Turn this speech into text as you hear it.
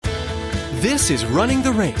This is Running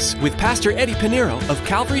the Race with Pastor Eddie Pinero of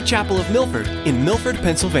Calvary Chapel of Milford in Milford,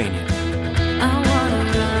 Pennsylvania.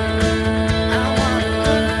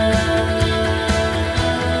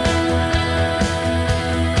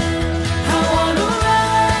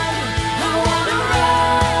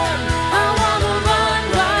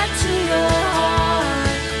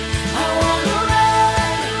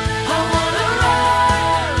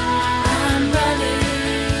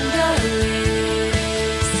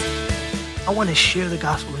 I want to share the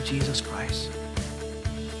gospel of Jesus Christ.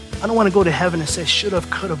 I don't want to go to heaven and say, should have,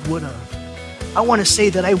 could have, would have. I want to say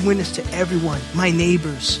that I witnessed to everyone, my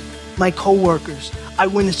neighbors, my co-workers. I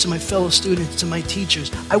witnessed to my fellow students, to my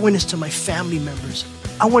teachers. I witnessed to my family members.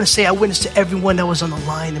 I want to say I witnessed to everyone that was on the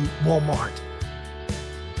line in Walmart.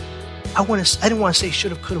 I didn't want to say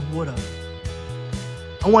should have, could have, would have.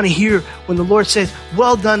 I want to hear when the Lord says,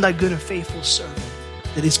 well done, thy good and faithful servant,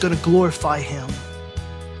 that it's going to glorify him.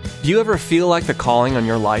 Do you ever feel like the calling on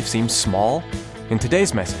your life seems small? In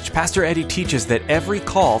today's message, Pastor Eddie teaches that every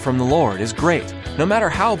call from the Lord is great, no matter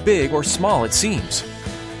how big or small it seems.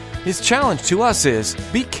 His challenge to us is,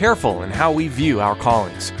 be careful in how we view our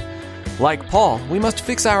callings. Like Paul, we must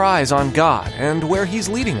fix our eyes on God and where He's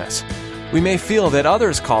leading us. We may feel that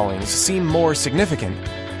others' callings seem more significant,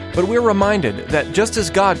 but we're reminded that just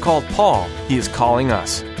as God called Paul, He is calling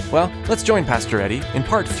us. Well, let's join Pastor Eddie in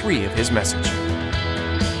part 3 of his message.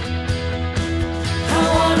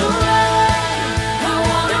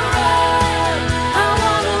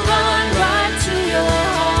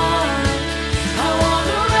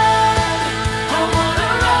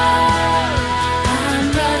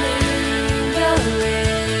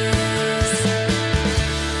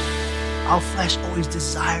 Our flesh always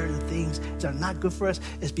desires the things that are not good for us.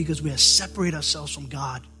 It's because we have separated ourselves from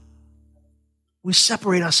God. We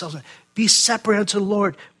separate ourselves. Be separated unto the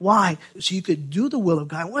Lord. Why? So you could do the will of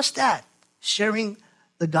God. What's that? Sharing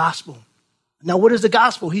the gospel. Now, what is the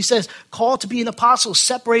gospel? He says, called to be an apostle,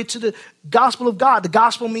 separated to the gospel of God. The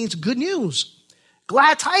gospel means good news,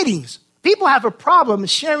 glad tidings. People have a problem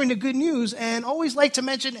sharing the good news and always like to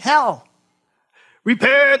mention hell.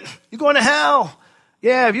 Repent, you're going to hell.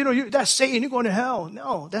 Yeah, that's Satan, you're going to hell.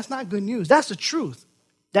 No, that's not good news. That's the truth.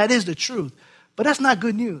 That is the truth. But that's not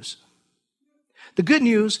good news. The good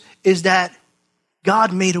news is that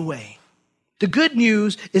God made a way. The good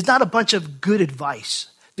news is not a bunch of good advice.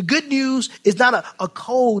 The good news is not a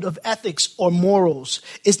code of ethics or morals.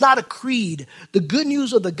 It's not a creed. The good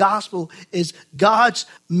news of the gospel is God's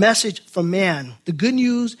message for man. The good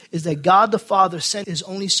news is that God the Father sent his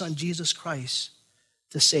only Son, Jesus Christ,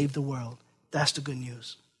 to save the world. That's the good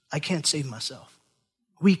news. I can't save myself.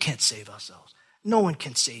 We can't save ourselves. No one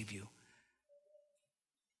can save you.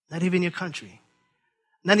 Not even your country.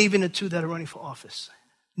 Not even the two that are running for office.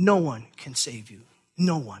 No one can save you.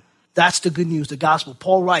 No one. That's the good news, the gospel.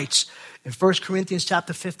 Paul writes in 1 Corinthians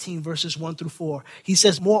chapter 15, verses 1 through 4. He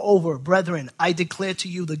says, moreover, brethren, I declare to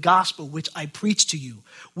you the gospel which I preached to you,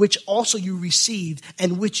 which also you received,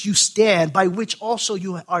 and which you stand, by which also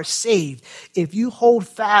you are saved, if you hold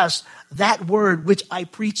fast that word which I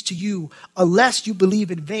preached to you, unless you believe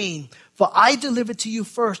in vain. For I delivered to you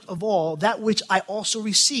first of all that which I also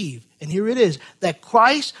received. And here it is, that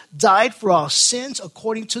Christ died for our sins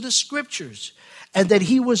according to the scriptures, and that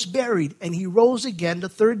he was buried, and he rose again the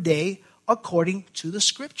third day according to the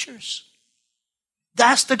scriptures.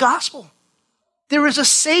 That's the gospel. There is a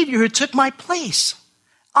Savior who took my place.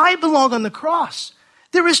 I belong on the cross.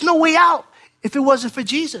 There is no way out if it wasn't for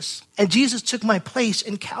Jesus. And Jesus took my place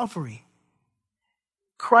in Calvary.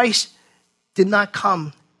 Christ did not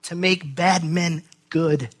come to make bad men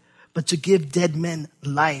good, but to give dead men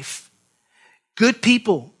life. Good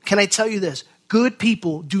people, can I tell you this? Good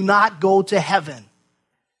people do not go to heaven.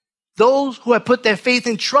 Those who have put their faith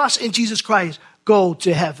and trust in Jesus Christ go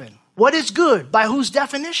to heaven. What is good? By whose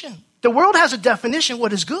definition? The world has a definition.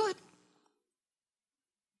 What is good?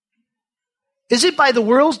 Is it by the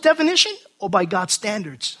world's definition or by God's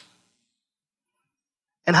standards?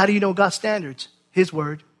 And how do you know God's standards? His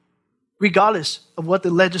word. Regardless of what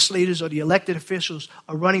the legislators or the elected officials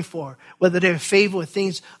are running for, whether they're in favor of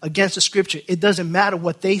things against the scripture, it doesn't matter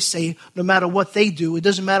what they say, no matter what they do. It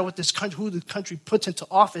doesn't matter what this country, who the country puts into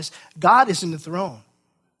office. God is in the throne.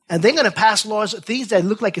 And they're going to pass laws, things that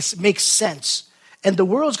look like it makes sense. And the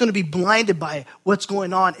world's going to be blinded by what's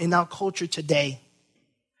going on in our culture today.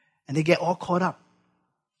 And they get all caught up.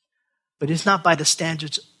 But it's not by the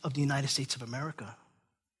standards of the United States of America.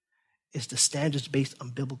 It's the standards based on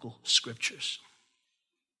biblical scriptures.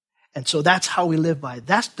 And so that's how we live by it.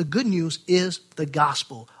 That's the good news is the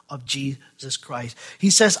gospel of Jesus Christ.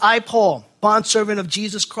 He says, I, Paul, bondservant of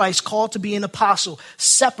Jesus Christ, called to be an apostle,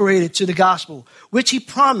 separated to the gospel, which he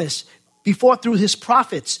promised before through his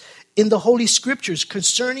prophets in the Holy Scriptures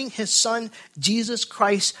concerning his Son, Jesus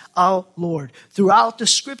Christ, our Lord. Throughout the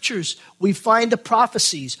Scriptures, we find the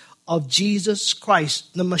prophecies of Jesus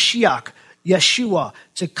Christ, the Mashiach, Yeshua,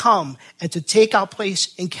 to come and to take our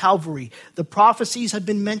place in Calvary. The prophecies have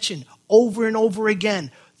been mentioned over and over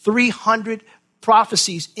again. 300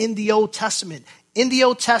 prophecies in the Old Testament. In the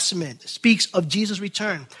Old Testament speaks of Jesus'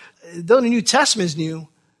 return. Though the New Testament is new,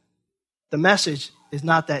 the message is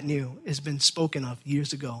not that new. It's been spoken of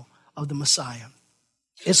years ago, of the Messiah.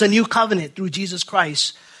 It's a new covenant through Jesus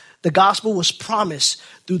Christ. The gospel was promised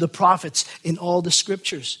through the prophets in all the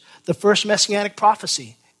Scriptures. The first messianic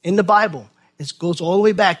prophecy in the Bible, it goes all the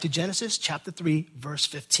way back to Genesis chapter 3, verse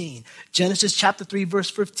 15. Genesis chapter 3, verse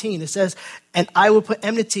 15, it says, and I will put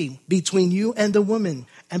enmity between you and the woman,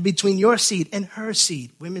 and between your seed and her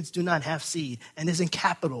seed. Women do not have seed, and is in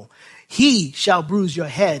capital. He shall bruise your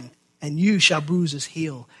head, and you shall bruise his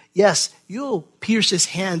heel. Yes, you'll pierce his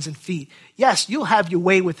hands and feet. Yes, you'll have your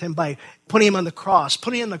way with him by putting him on the cross,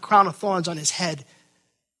 putting him the crown of thorns on his head.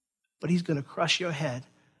 But he's going to crush your head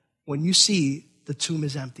when you see the tomb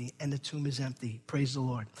is empty, and the tomb is empty. Praise the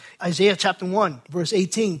Lord. Isaiah chapter 1, verse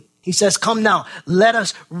 18, he says, come now, let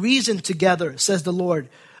us reason together, says the Lord.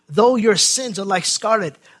 Though your sins are like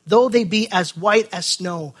scarlet, though they be as white as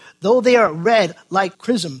snow, though they are red like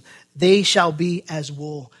crimson, they shall be as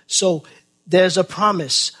wool. So there's a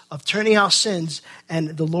promise of turning our sins,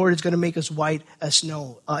 and the Lord is going to make us white as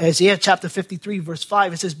snow. Isaiah chapter 53, verse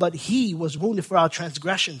 5, it says, but he was wounded for our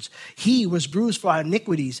transgressions. He was bruised for our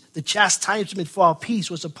iniquities. The chastisement for our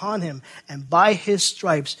peace was upon him, and by his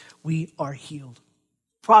stripes we are healed.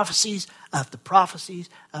 Prophecies after prophecies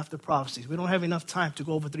after prophecies. We don't have enough time to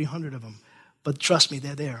go over 300 of them, but trust me,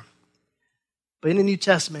 they're there. But in the New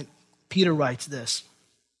Testament, Peter writes this.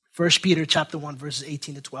 1 Peter chapter 1, verses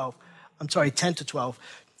 10 to 12.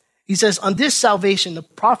 He says, on this salvation the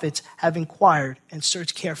prophets have inquired and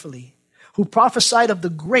searched carefully, who prophesied of the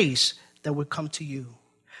grace that would come to you,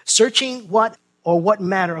 searching what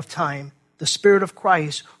manner of time the Spirit of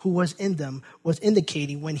Christ who was in them was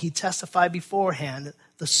indicating when he testified beforehand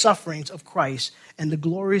the sufferings of Christ and the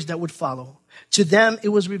glories that would follow. To them it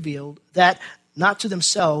was revealed that not to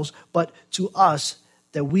themselves, but to us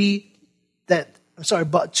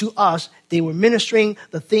but to us, they were ministering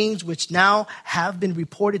the things which now have been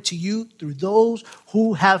reported to you through those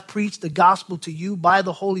who have preached the gospel to you by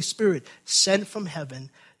the Holy Spirit sent from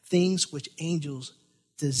heaven, things which angels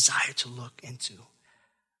desire to look into.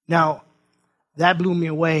 Now, that blew me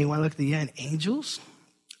away when I looked at the end. Angels?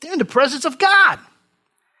 They're in the presence of God.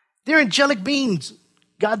 They're angelic beings.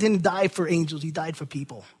 God didn't die for angels. He died for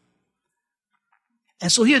people.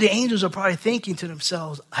 And so here the angels are probably thinking to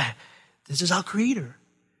themselves, this is our Creator.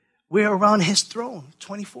 We're around his throne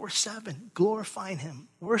 24/7, glorifying him,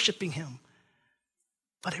 worshiping him.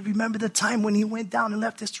 But I remember the time when he went down and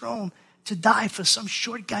left his throne to die for some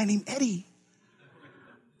short guy named Eddie.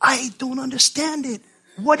 I don't understand it.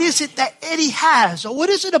 What is it that Eddie has? Or what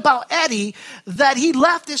is it about Eddie that he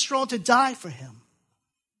left his throne to die for him?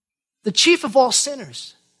 The chief of all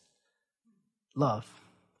sinners. Love.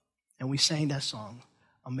 And we sang that song,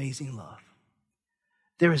 Amazing Love.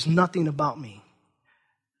 There is nothing about me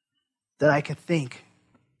that I can think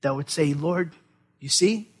that would say, Lord, you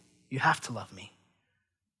see, you have to love me.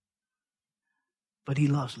 But he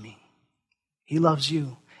loves me. He loves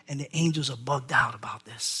you. And the angels are bugged out about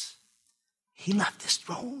this. He left his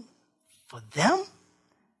throne for them?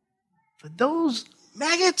 For those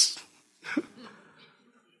maggots?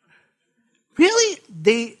 Really?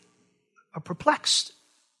 They are perplexed.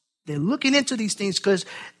 They're looking into these things because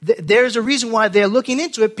there's a reason why they're looking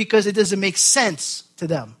into it, because it doesn't make sense to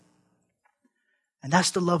them. And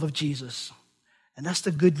that's the love of Jesus. And that's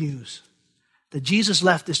the good news. That Jesus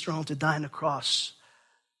left his throne to die on the cross.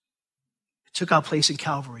 It took our place in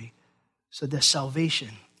Calvary so that salvation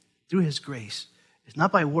through his grace is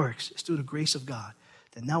not by works, it's through the grace of God,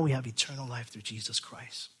 that now we have eternal life through Jesus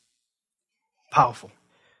Christ. Powerful.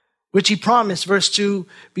 Which he promised, verse 2,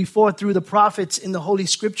 before through the prophets in the Holy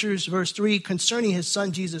Scriptures, verse 3, concerning his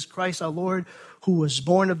Son, Jesus Christ, our Lord, who was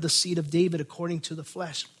born of the seed of David according to the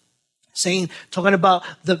flesh. Talking about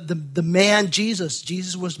the man Jesus.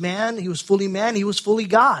 Jesus was man, he was fully man, he was fully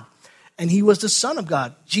God. And he was the Son of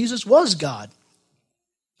God. Jesus was God.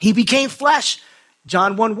 He became flesh.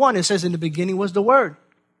 John 1:1, it says, in the beginning was the Word.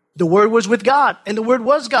 The Word was with God, and the Word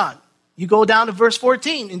was God. You go down to verse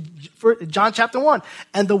 14 in John chapter 1.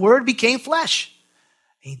 And the Word became flesh.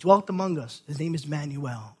 And he dwelt among us. His name is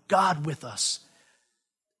Emmanuel, God with us.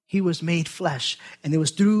 He was made flesh, and it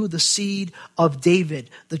was through the seed of David,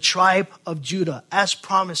 the tribe of Judah, as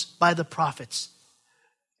promised by the prophets.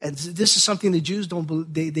 And this is something the Jews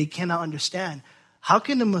they cannot understand. How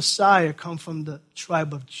can the Messiah come from the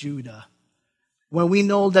tribe of Judah when we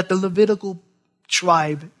know that the Levitical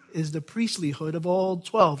tribe is the priestlyhood of all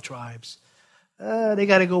 12 tribes? They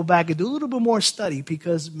got to go back and do a little bit more study,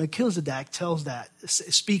 because Melchizedek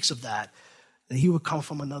speaks of that he would come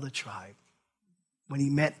from another tribe. When he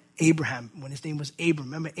met Abraham, when his name was Abram.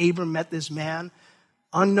 Remember, Abram met this man,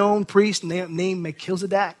 unknown priest named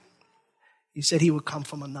Melchizedek. He said he would come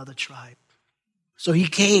from another tribe. So he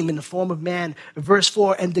came in the form of man, verse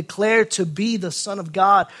 4, and declared to be the Son of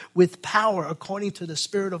God with power according to the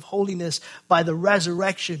Spirit of holiness by the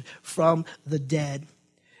resurrection from the dead.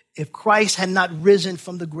 If Christ had not risen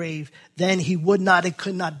from the grave, then he would not and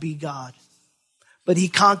could not be God. But he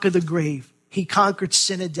conquered the grave. He conquered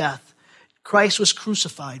sin and death. Christ was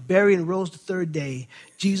crucified, buried, and rose the third day.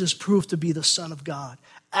 Jesus proved to be the Son of God,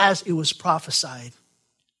 as it was prophesied.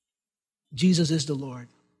 Jesus is the Lord.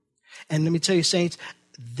 And let me tell you, saints,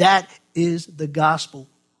 that is the gospel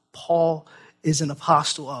Paul is an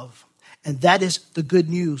apostle of. And that is the good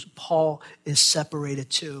news Paul is separated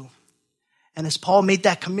to. And as Paul made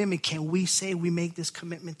that commitment, can we say we make this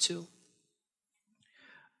commitment too?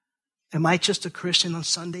 Am I just a Christian on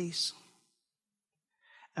Sundays?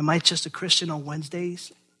 Am I just a Christian on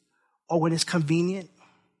Wednesdays or when it's convenient?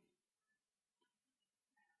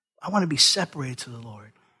 I want to be separated to the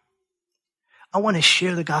Lord. I want to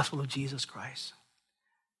share the gospel of Jesus Christ.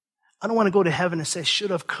 I don't want to go to heaven and say, should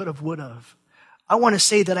have, could have, would have. I want to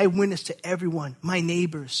say that I witnessed to everyone, my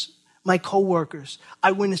neighbors, my coworkers.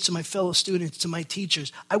 I witnessed to my fellow students, to my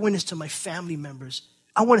teachers. I witnessed to my family members.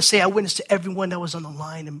 I want to say I witnessed to everyone that was on the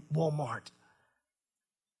line in Walmart.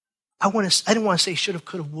 I didn't want to say should have,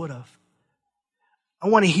 could have, would have. I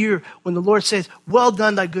want to hear when the Lord says, well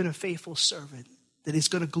done, thy good and faithful servant, that it's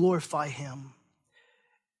going to glorify him.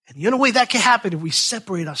 And the only way that can happen if we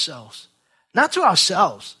separate ourselves, not to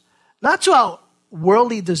ourselves, not to our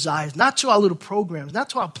worldly desires, not to our little programs, not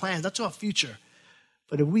to our plans, not to our future,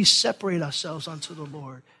 but if we separate ourselves unto the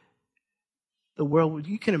Lord, the world,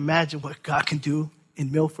 you can imagine what God can do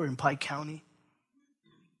in Milford and Pike County,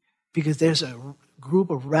 because there's a group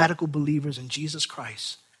of radical believers in Jesus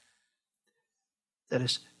Christ that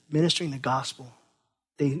is ministering the gospel.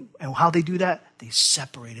 And how they do that? They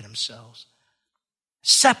separated themselves.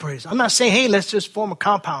 Separated. I'm not saying, hey, let's just form a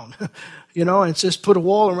compound, and just put a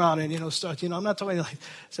wall around it, start, I'm not talking like,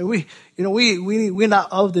 so we're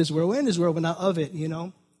not of this world. We're in this world, but not of it,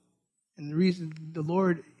 And the reason the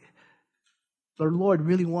Lord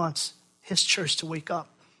really wants his church to wake up,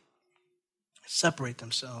 separate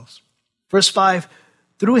themselves. Verse 5,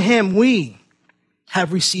 through him we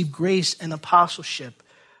have received grace and apostleship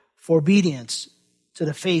for obedience to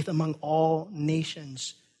the faith among all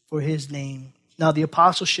nations for his name. Now, the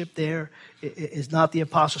apostleship there is not the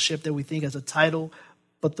apostleship that we think as a title,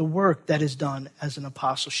 but the work that is done as an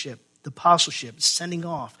apostleship. The apostleship, sending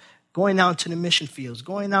off, going out to the mission fields,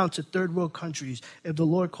 going out to third world countries. If the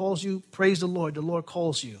Lord calls you, praise the Lord, the Lord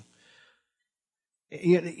calls you.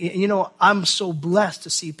 I'm so blessed to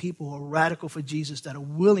see people who are radical for Jesus that are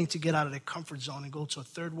willing to get out of their comfort zone and go to a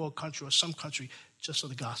third world country or some country just for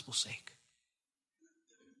the gospel's sake.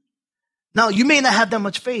 Now, you may not have that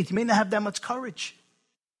much faith. You may not have that much courage.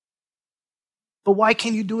 But why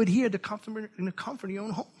can't you do it here in the comfort of your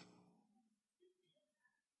own home?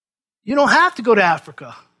 You don't have to go to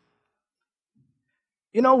Africa.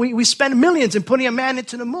 We spend millions in putting a man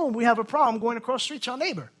into the moon. We have a problem going across the street to our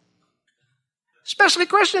neighbor. Especially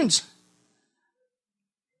Christians.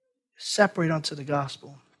 Separate unto the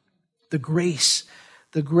gospel. The grace.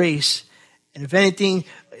 And if anything,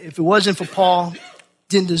 if it wasn't for Paul,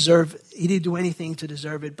 he didn't do anything to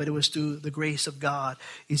deserve it, but it was through the grace of God.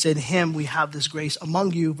 He said, in him we have this grace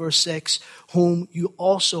among you, verse 6, whom you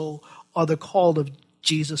also are the called of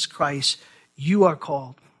Jesus Christ. You are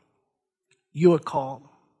called. You are called.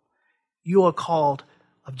 You are called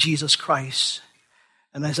of Jesus Christ.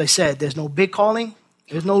 And as I said, there's no big calling,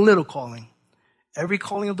 there's no little calling. Every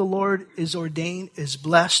calling of the Lord is ordained, is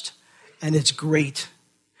blessed, and it's great.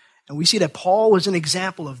 And we see that Paul was an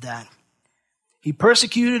example of that. He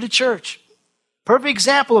persecuted the church. Perfect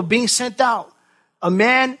example of being sent out. A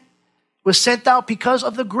man was sent out because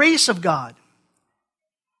of the grace of God.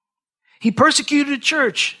 He persecuted the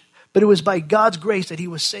church, but it was by God's grace that he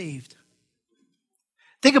was saved.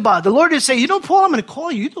 Think about it. The Lord didn't say, Paul, I'm going to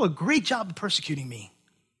call you. You do a great job of persecuting me.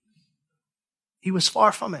 He was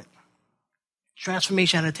far from it.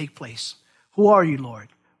 Transformation had to take place. Who are you, Lord?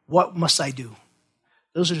 What must I do?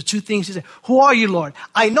 Those are the two things he said. Who are you, Lord?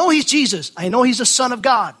 I know he's Jesus. I know he's the Son of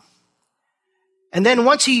God. And then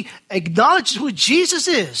once he acknowledges who Jesus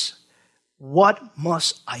is, what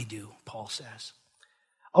must I do? Paul says.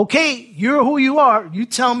 Okay, you're who you are. You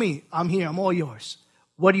tell me. I'm here. I'm all yours.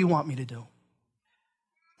 What do you want me to do?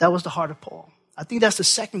 That was the heart of Paul. I think that's the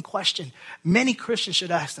second question many Christians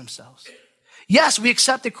should ask themselves. Yes, we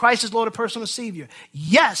accepted Christ as Lord and personal Savior.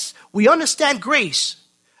 Yes, we understand grace.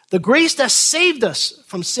 The grace that saved us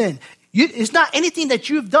from sin. It's not anything that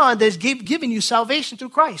you've done that's given you salvation through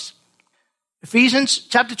Christ. Ephesians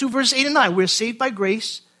chapter 2, verse 8 and 9. We're saved by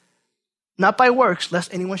grace, not by works,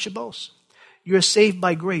 lest anyone should boast. You're saved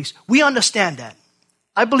by grace. We understand that.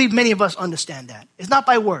 I believe many of us understand that. It's not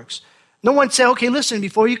by works. No one said, okay, listen,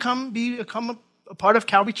 before you become a part of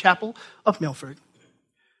Calvary Chapel of Milford,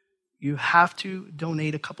 you have to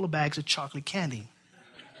donate a couple of bags of chocolate candy.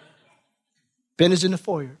 Ben is in the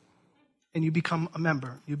foyer, and you become a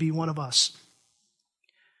member. You be one of us.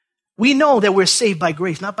 We know that we're saved by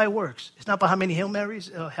grace, not by works. It's not by how many Hail Marys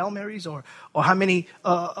or how many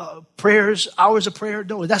prayers, hours of prayer.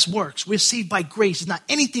 No, that's works. We're saved by grace. It's not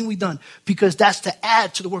anything we've done, because that's to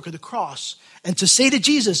add to the work of the cross. And to say to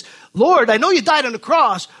Jesus, Lord, I know you died on the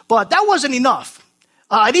cross, but that wasn't enough.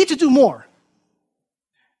 I need to do more.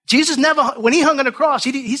 Jesus never, when he hung on the cross,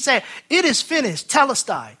 he said, it is finished,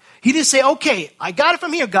 telestai. He didn't say, okay, I got it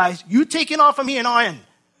from here, guys. You take it off from here and on.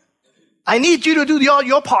 I need you to do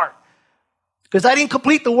your part, because I didn't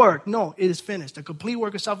complete the work. No, it is finished. The complete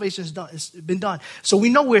work of salvation is done. It's been done. So we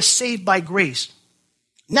know we're saved by grace.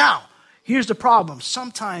 Now, here's the problem.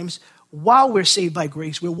 Sometimes while we're saved by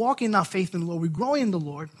grace, we're walking in our faith in the Lord, we're growing in the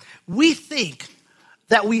Lord, we think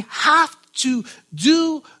that we have to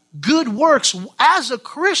do good works as a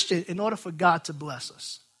Christian in order for God to bless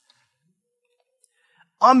us.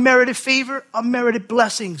 Unmerited favor, unmerited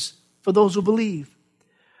blessings for those who believe.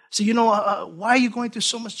 So, why are you going through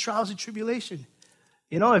so much trials and tribulation?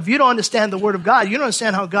 If you don't understand the Word of God, you don't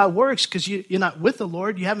understand how God works, because you're not with the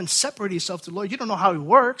Lord. You haven't separated yourself from the Lord. You don't know how He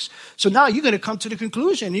works. So now you're going to come to the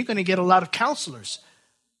conclusion. You're going to get a lot of counselors.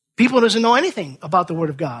 People who doesn't know anything about the Word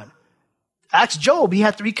of God. Ask Job. He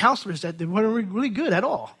had 3 counselors that weren't really good at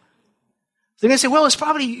all. They're going to say, well, it's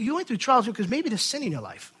probably you went through trials because maybe there's sin in your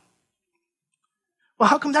life. Well,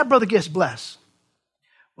 how come that brother gets blessed?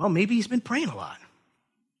 Well, maybe he's been praying a lot.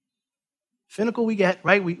 Finical we get,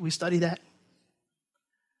 right? We study that.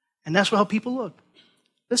 And that's how people look.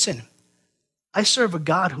 Listen, I serve a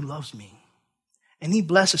God who loves me, and He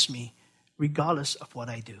blesses me regardless of what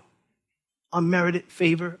I do. Unmerited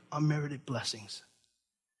favor, unmerited blessings.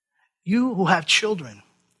 You who have children,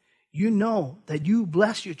 you know that you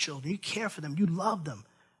bless your children. You care for them. You love them.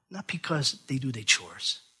 Not because they do their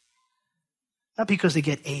chores. Not because they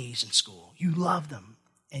get A's in school. You love them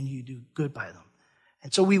and you do good by them.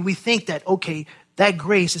 And so we think that, okay, that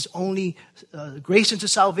grace is only grace into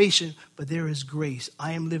salvation, but there is grace.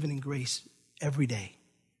 I am living in grace every day.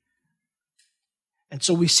 And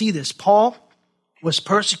so we see this. Paul was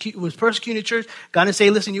persecuting the church. God didn't say,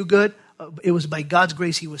 listen, you good. It was by God's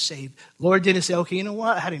grace he was saved. Lord didn't say, okay, you know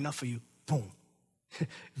what? I had enough of you. Boom.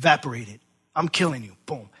 Evaporated. I'm killing you.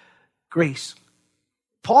 Boom. Grace.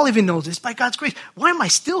 Paul even knows this. By God's grace. Why am I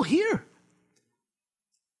still here?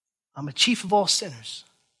 I'm a chief of all sinners.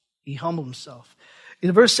 He humbled himself.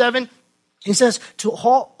 In verse 7, he says, to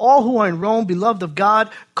all who are in Rome, beloved of God,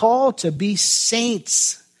 called to be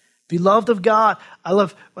saints. Beloved of God. I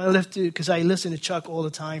love to, because I listen to Chuck all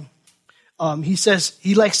the time. He says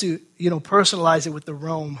he likes to, personalize it with the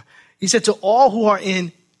Rome. He said, to all who are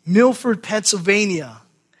in Milford, Pennsylvania,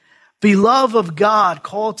 beloved of God,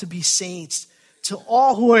 called to be saints. To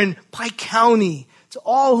all who are in Pike County, to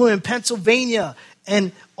all who are in Pennsylvania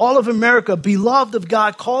and all of America, beloved of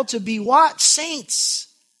God, called to be what? Saints.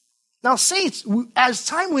 Now, saints, as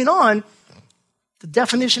time went on, the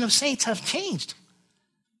definition of saints have changed.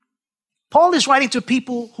 Paul is writing to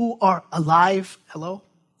people who are alive, hello?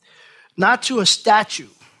 Not to a statue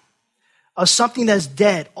of something that's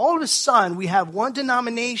dead. All of a sudden, we have one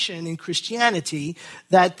denomination in Christianity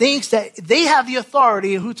that thinks that they have the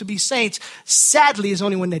authority of who to be saints. Sadly, is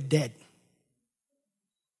only when they're dead.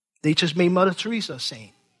 They just made Mother Teresa a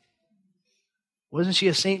saint. Wasn't she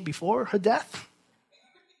a saint before her death?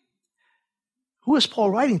 Who is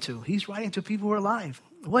Paul writing to? He's writing to people who are alive.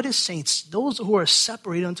 What is saints? Those who are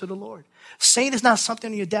separated unto the Lord. Saint is not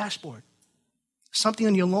something on your dashboard. Something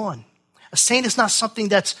on your lawn. A saint is not something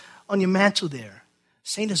that's on your mantle there.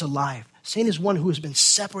 Saint is alive. Saint is one who has been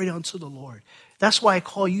separated unto the Lord. That's why I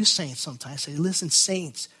call you saints sometimes. I say, listen,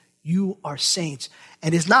 saints, you are saints.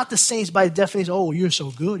 And it's not the saints by definition, oh, you're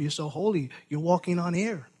so good, you're so holy, you're walking on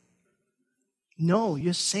air. No,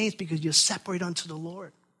 you're saints because you're separated unto the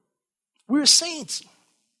Lord. We're saints.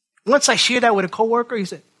 Once I shared that with a coworker, he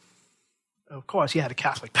said, of course, he had a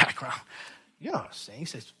Catholic background. You're not a saint. He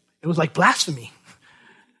says, it was like blasphemy.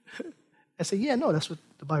 I said, yeah, no, that's what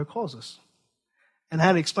the Bible calls us. And I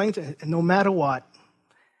had to explain to him, and no matter what,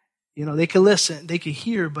 they can listen, they can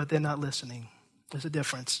hear, but they're not listening. There's a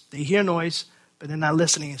difference. They hear noise, but they're not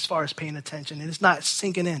listening as far as paying attention, and it's not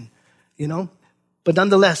sinking in, But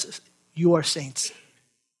nonetheless, you are saints.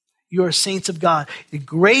 You are saints of God.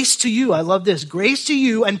 Grace to you, I love this, grace to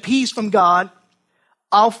you and peace from God,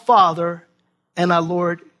 our Father, and our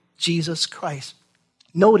Lord Jesus Christ.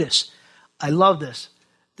 Notice, I love this.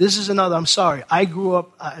 This is another, I'm sorry, I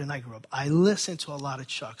listened to a lot of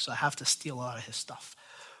Chuck, so I have to steal a lot of his stuff.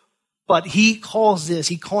 But he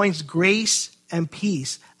coins grace and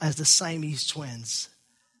peace as the Siamese twins.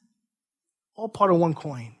 All part of one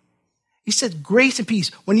coin. He said grace and peace.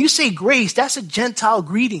 When you say grace, that's a Gentile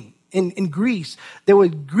greeting. In Greece, they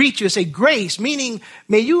would greet you and say grace, meaning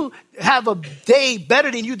may you have a day better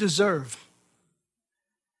than you deserve.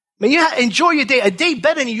 May you enjoy your day, a day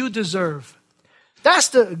better than you deserve. That's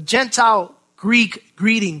the Gentile Greek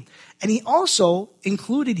greeting. And he also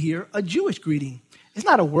included here a Jewish greeting. It's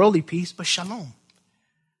not a worldly peace, but shalom.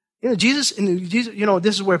 Jesus,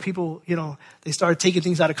 this is where people, they started taking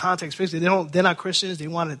things out of context. They're not Christians. They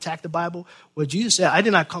want to attack the Bible. Well, Jesus said, I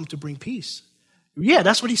did not come to bring peace. Yeah,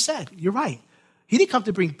 that's what he said. You're right. He didn't come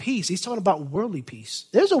to bring peace. He's talking about worldly peace.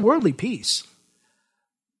 There's a worldly peace.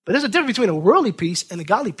 But there's a difference between a worldly peace and a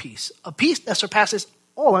godly peace. A peace that surpasses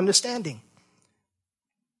all understanding.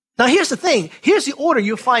 Now, here's the thing. Here's the order.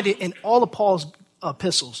 You'll find it in all of Paul's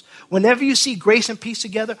epistles. Whenever you see grace and peace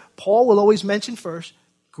together, Paul will always mention first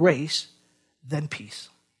grace, then peace.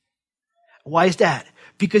 Why is that?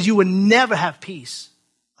 Because you will never have peace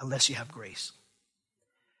unless you have grace.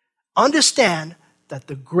 Understand that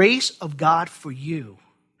the grace of God for you,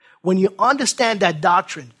 when you understand that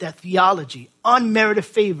doctrine, that theology, unmerited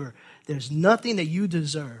favor, there's nothing that you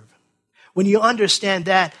deserve. When you understand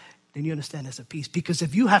that, then you understand there's a peace. Because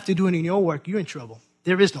if you have to do it in your work, you're in trouble.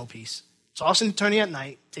 There is no peace. Tossing and turning at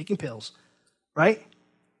night, taking pills, right?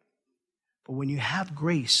 But when you have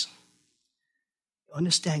grace, you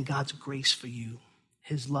understand God's grace for you,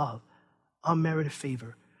 his love, unmerited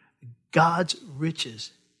favor, God's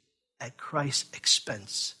riches at Christ's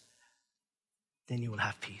expense, then you will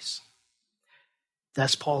have peace.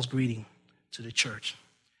 That's Paul's greeting to the church.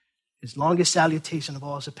 His longest salutation of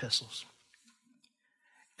all his epistles.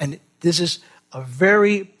 And this is a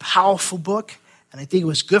very powerful book, and I think it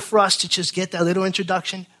was good for us to just get that little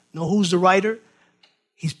introduction, know who's the writer.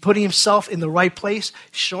 He's putting himself in the right place,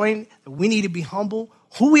 showing that we need to be humble,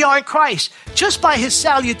 who we are in Christ. Just by his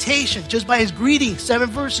salutation, just by his greeting, 7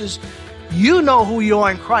 verses, you know who you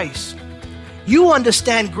are in Christ. You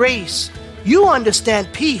understand grace. You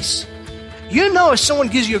understand peace. You know if someone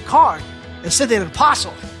gives you a card and said they're an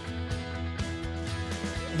apostle.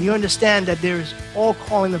 And you understand that there is all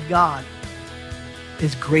calling of God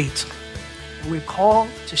is great. And we're called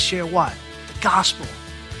to share what? The gospel,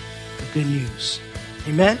 the good news.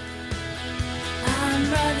 Amen?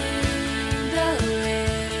 I'm running the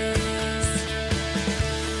race.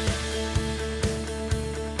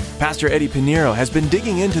 Pastor Eddie Pinheiro has been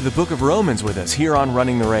digging into the book of Romans with us here on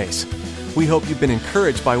Running the Race. We hope you've been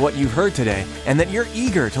encouraged by what you've heard today and that you're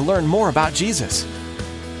eager to learn more about Jesus.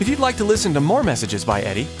 If you'd like to listen to more messages by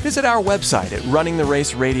Eddie, visit our website at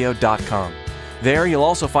runningtheraceradio.com. There you'll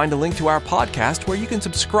also find a link to our podcast where you can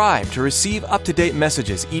subscribe to receive up-to-date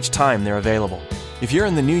messages each time they're available. If you're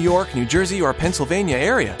in the New York, New Jersey, or Pennsylvania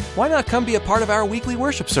area, why not come be a part of our weekly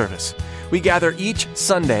worship service? We gather each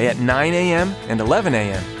Sunday at 9 a.m. and 11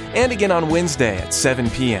 a.m., and again on Wednesday at 7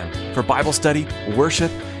 p.m. for Bible study,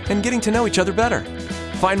 worship, and getting to know each other better.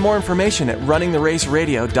 Find more information at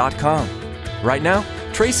runningtheraceradio.com. Right now,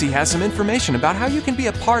 Tracy has some information about how you can be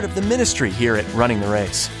a part of the ministry here at Running the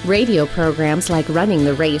Race. Radio programs like Running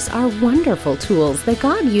the Race are wonderful tools that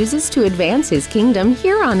God uses to advance His kingdom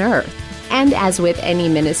here on earth. And as with any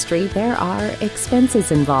ministry, there are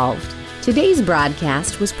expenses involved. Today's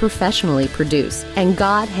broadcast was professionally produced, and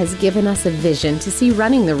God has given us a vision to see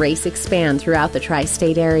Running the Race expand throughout the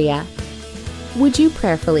tri-state area. Would you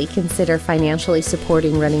prayerfully consider financially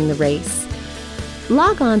supporting Running the Race?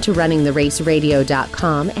 Log on to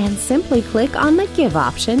runningtheraceradio.com and simply click on the Give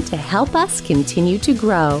option to help us continue to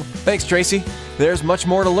grow. Thanks, Tracy. There's much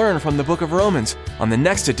more to learn from the book of Romans on the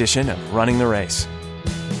next edition of Running the Race.